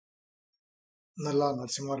Nalla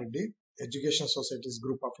Narasimha Reddy, Education Society's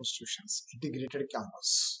group of institutions, integrated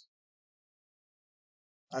campus.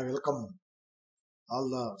 I welcome all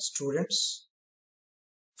the students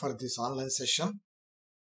for this online session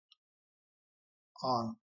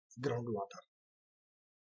on groundwater.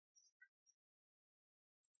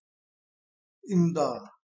 In the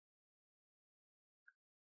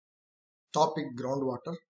topic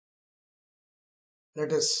groundwater,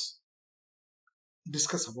 let us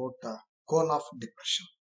discuss about the cone of depression.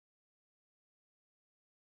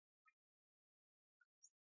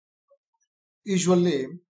 Usually,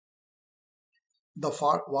 the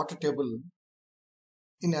water table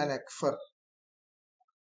in an aquifer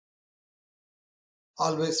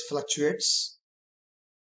always fluctuates,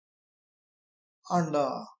 and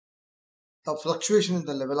the fluctuation in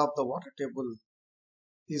the level of the water table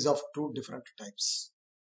is of two different types.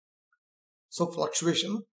 So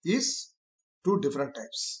fluctuation is two different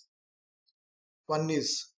types. One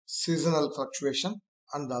is seasonal fluctuation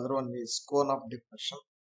and the other one is cone of depression.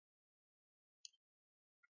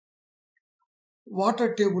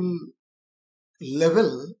 Water table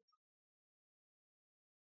level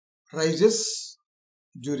rises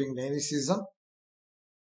during rainy season.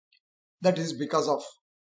 That is because of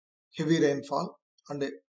heavy rainfall and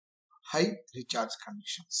high recharge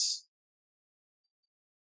conditions.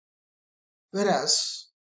 Whereas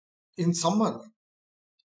in summer,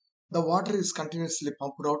 the water is continuously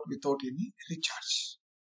pumped out without any recharge.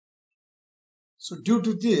 So due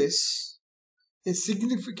to this, a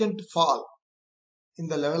significant fall in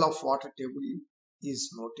the level of water table is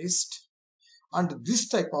noticed, and this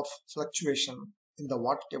type of fluctuation in the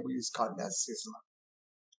water table is called as seasonal.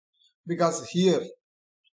 Because here,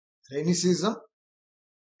 rainy season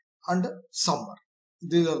and summer,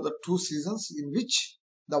 these are the two seasons in which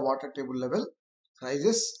the water table level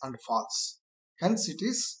rises and falls. Hence, it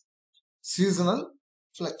is seasonal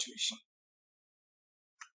fluctuation.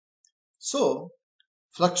 So,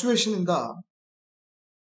 fluctuation in the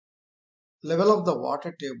level of the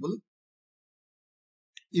water table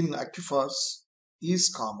in aquifers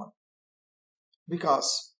is common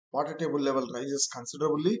because water table level rises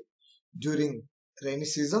considerably during rainy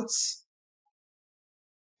seasons.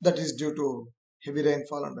 That is due to heavy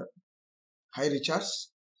rainfall and high recharge,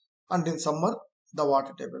 and in summer the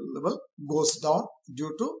water table level goes down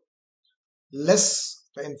due to less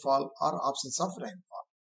rainfall or absence of rainfall.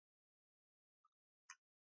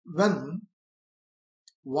 When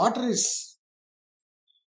water is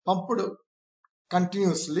pumped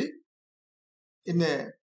continuously in a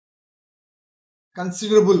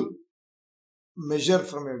considerable measure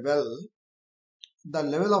from a well, the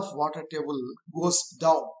level of water table goes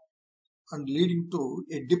down and leading to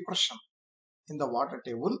a depression in the water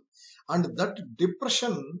table, and that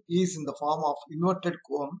depression is in the form of inverted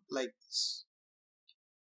cone like this.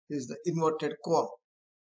 This is the inverted cone.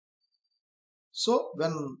 So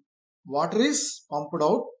when water is pumped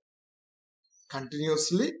out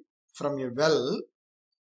continuously from a well,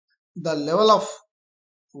 the level of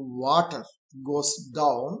water goes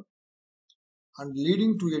down and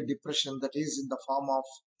leading to a depression that is in the form of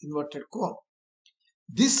inverted cone.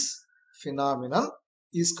 This phenomenon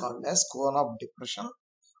is called as cone of depression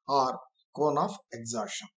or cone of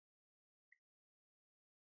exertion.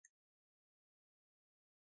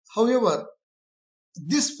 However,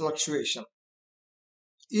 this fluctuation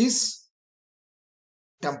is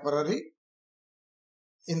temporary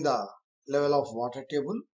in the level of water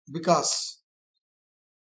table because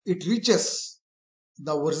it reaches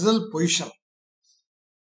the original position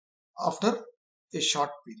after a short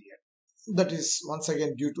period. That is once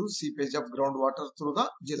again due to seepage of groundwater through the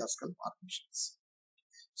geological formations.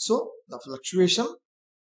 So the fluctuation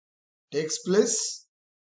takes place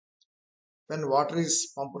when water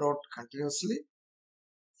is pumped out continuously,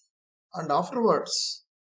 and afterwards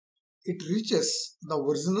it reaches the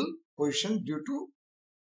original position due to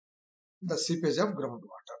the seepage of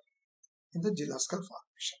groundwater in the geological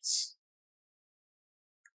formations.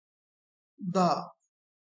 The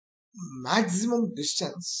maximum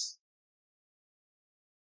distance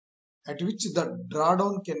at which the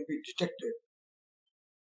drawdown can be detected,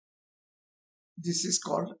 this is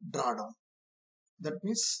called drawdown. That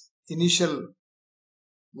means initial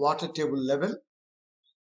water table level,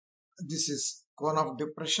 this is cone of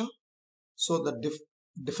depression. So the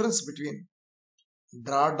difference between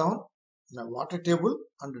drawdown, the water table,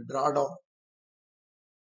 and drawdown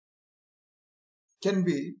can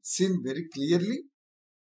be seen very clearly,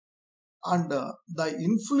 and the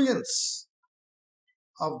influence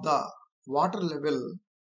of the water level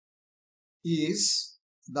is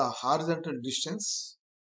the horizontal distance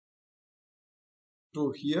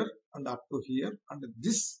to here and up to here, and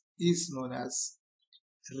this is known as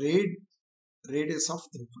radius of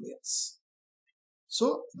influence.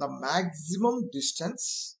 So the maximum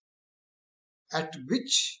distance at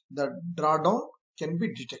which the drawdown can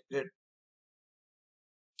be detected.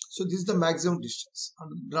 So this is the maximum distance,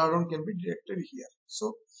 and drawdown can be detected here.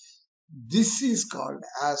 So this is called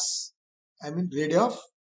as,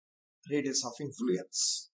 radius of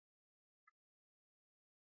influence.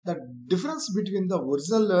 The difference between the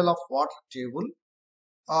original level of water table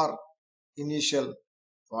or initial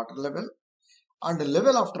water level and the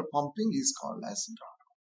level after pumping is called as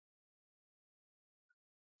drawdown.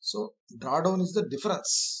 So drawdown is the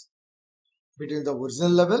difference between the original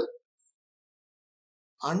level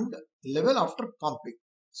and level after pumping.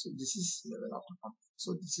 So this is level after pumping.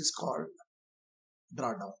 So this is called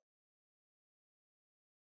drawdown.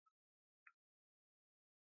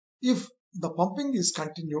 If the pumping is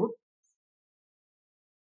continued,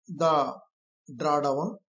 the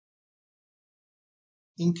drawdown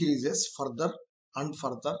increases further and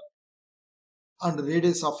further, and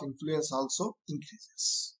radius of influence also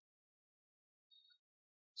increases.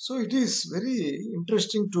 So it is very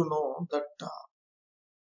interesting to know that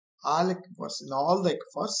in all the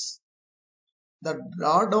aquifers, the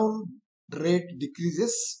drawdown rate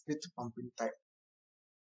decreases with pumping time.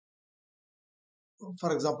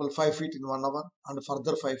 For example, 5 feet in 1 hour, and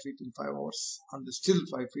further 5 feet in 5 hours, and still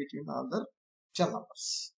 5 feet in another 10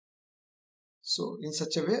 hours. So in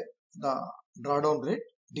such a way, the drawdown rate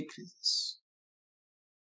decreases.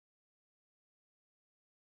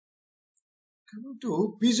 Coming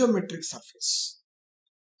to piezometric surface.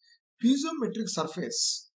 Piezometric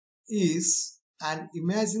surface is an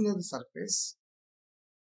imaginary surface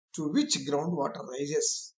to which groundwater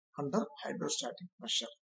rises under hydrostatic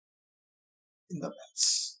pressure in the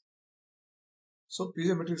wells. So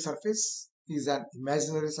piezometric surface is an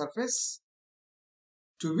imaginary surface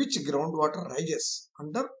to which groundwater rises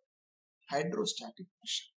under hydrostatic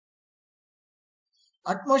pressure.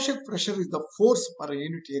 Atmospheric pressure is the force per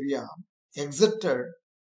unit area exerted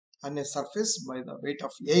on a surface by the weight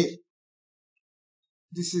of air.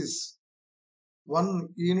 This is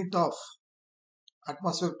 1 unit of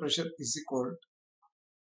atmospheric pressure is equal to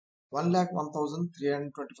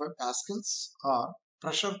 1,01,325 pascals, or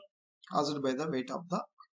pressure caused by the weight of the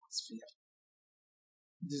atmosphere.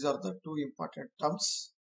 These are the 2 important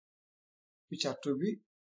terms which are to be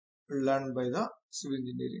learned by the civil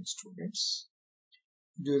engineering students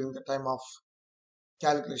during the time of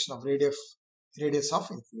calculation of radius of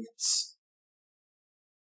influence.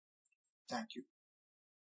 Thank you.